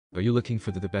Are you looking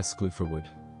for the best glue for wood?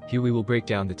 Here we will break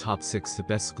down the top 6 the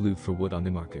best glue for wood on the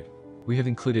market. We have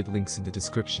included links in the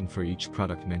description for each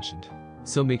product mentioned.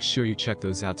 So make sure you check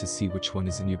those out to see which one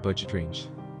is in your budget range.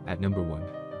 At number 1.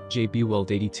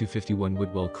 Weld 8251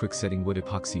 Woodweld Quick Setting Wood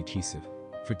Epoxy Adhesive.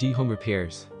 For home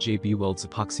repairs, Weld's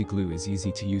epoxy glue is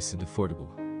easy to use and affordable.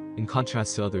 In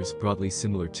contrast to others broadly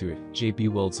similar to it,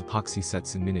 Weld's epoxy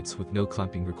sets in minutes with no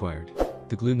clamping required.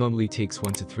 The glue normally takes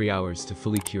 1 to 3 hours to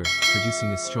fully cure,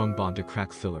 producing a strong bond or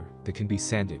crack filler that can be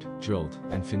sanded, drilled,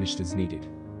 and finished as needed.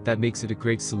 That makes it a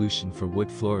great solution for wood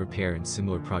floor repair and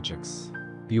similar projects.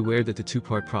 Be aware that the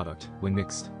two-part product, when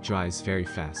mixed, dries very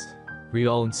fast. Read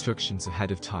all instructions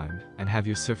ahead of time, and have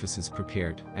your surfaces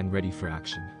prepared and ready for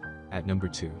action. At number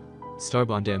 2.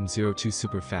 Starbond M02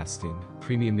 Super Fast Thin,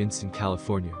 Premium Instant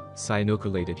California,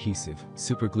 Cyanoacrylate Adhesive,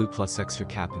 Super Glue Plus Extra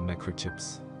Cap and Micro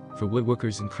Tips. For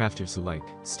woodworkers and crafters alike,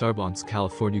 Starbond's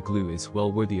California glue is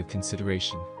well worthy of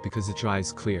consideration because it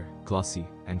dries clear, glossy,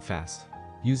 and fast.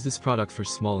 Use this product for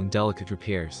small and delicate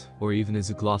repairs, or even as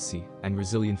a glossy and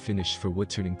resilient finish for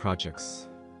wood-turning projects.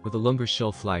 With a longer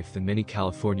shelf life than many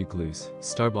California glues,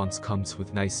 Starbond's comes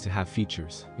with nice-to-have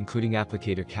features, including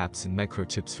applicator caps and micro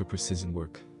tips for precision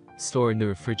work. Store in the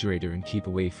refrigerator and keep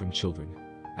away from children.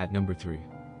 At number 3.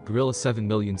 Gorilla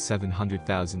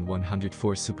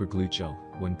 7,700,104 Super Glue Gel,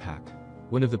 1 pack.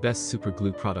 One of the best super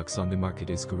glue products on the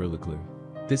market is Gorilla Glue.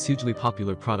 This hugely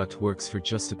popular product works for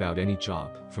just about any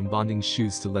job, from bonding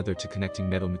shoes to leather to connecting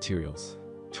metal materials.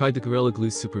 Try the Gorilla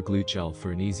Glue Super Glue Gel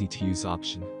for an easy-to-use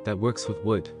option that works with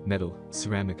wood, metal,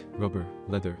 ceramic, rubber,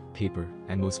 leather, paper,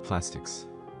 and most plastics.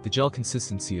 The gel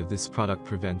consistency of this product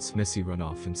prevents messy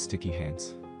runoff and sticky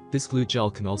hands. This glue gel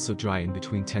can also dry in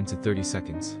between 10 to 30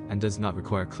 seconds and does not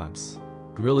require clamps.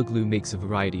 Gorilla Glue makes a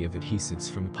variety of adhesives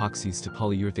from epoxies to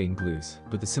polyurethane glues,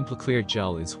 but the Simple Clear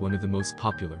Gel is one of the most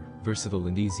popular, versatile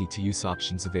and easy-to-use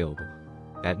options available.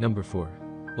 At number 4.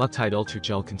 Loctite Ultra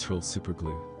Gel Control Super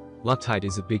Glue. Loctite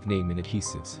is a big name in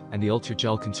adhesives, and the Ultra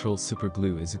Gel Control Super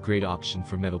Glue is a great option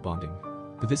for metal bonding.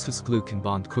 The viscous glue can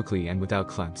bond quickly and without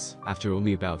clamps, after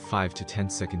only about 5 to 10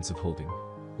 seconds of holding.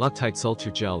 Loctite's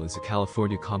Ultra Gel is a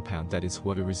California compound that is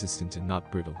water-resistant and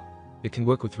not brittle. It can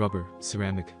work with rubber,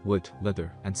 ceramic, wood,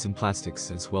 leather, and some plastics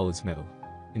as well as metal.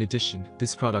 In addition,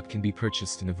 this product can be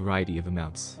purchased in a variety of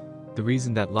amounts. The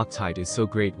reason that Loctite is so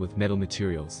great with metal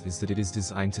materials is that it is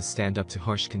designed to stand up to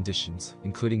harsh conditions,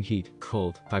 including heat,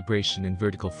 cold, vibration and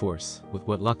vertical force, with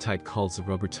what Loctite calls a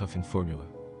rubber-toughened formula.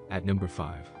 At number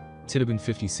 5. Titebond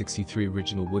 5063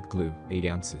 Original Wood Glue, 8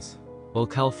 ounces. While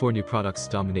California products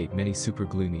dominate many super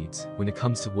glue needs, when it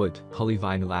comes to wood,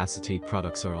 polyvinyl acetate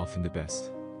products are often the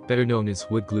best. Better known as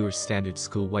wood glue or standard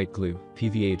school white glue,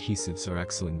 PVA adhesives are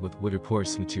excellent with wood or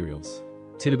porous materials.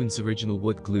 Titebond's Original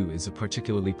Wood Glue is a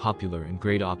particularly popular and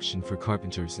great option for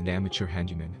carpenters and amateur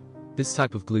handymen. This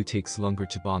type of glue takes longer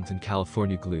to bond than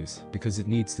California glues because it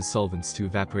needs the solvents to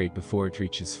evaporate before it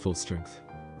reaches full strength.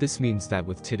 This means that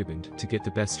with Titebond, to get the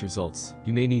best results,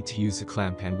 you may need to use a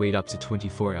clamp and wait up to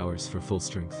 24 hours for full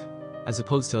strength. As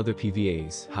opposed to other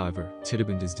PVAs, however,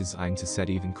 Titebond is designed to set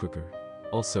even quicker.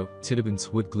 Also, Titebond's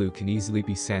wood glue can easily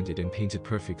be sanded and painted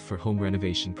perfect for home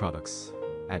renovation products.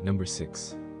 At number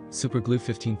 6. Super Glue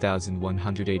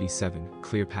 15187,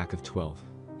 Clear Pack of 12.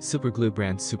 Super Glue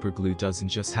brand Super Glue doesn't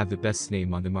just have the best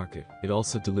name on the market, it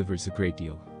also delivers a great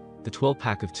deal. The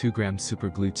 12-pack of 2-gram Super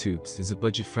Glue tubes is a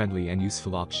budget-friendly and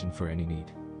useful option for any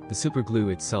need. The Super Glue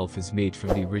itself is made from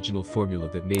the original formula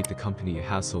that made the company a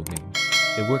household name.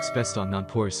 It works best on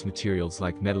non-porous materials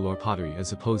like metal or pottery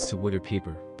as opposed to wood or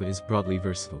paper, but is broadly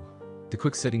versatile. The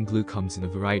quick-setting glue comes in a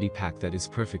variety pack that is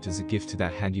perfect as a gift to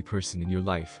that handy person in your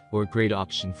life, or a great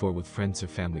option for with friends or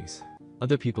families.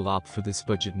 Other people opt for this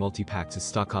budget multi-pack to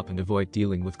stock up and avoid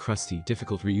dealing with crusty,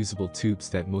 difficult reusable tubes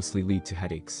that mostly lead to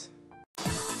headaches.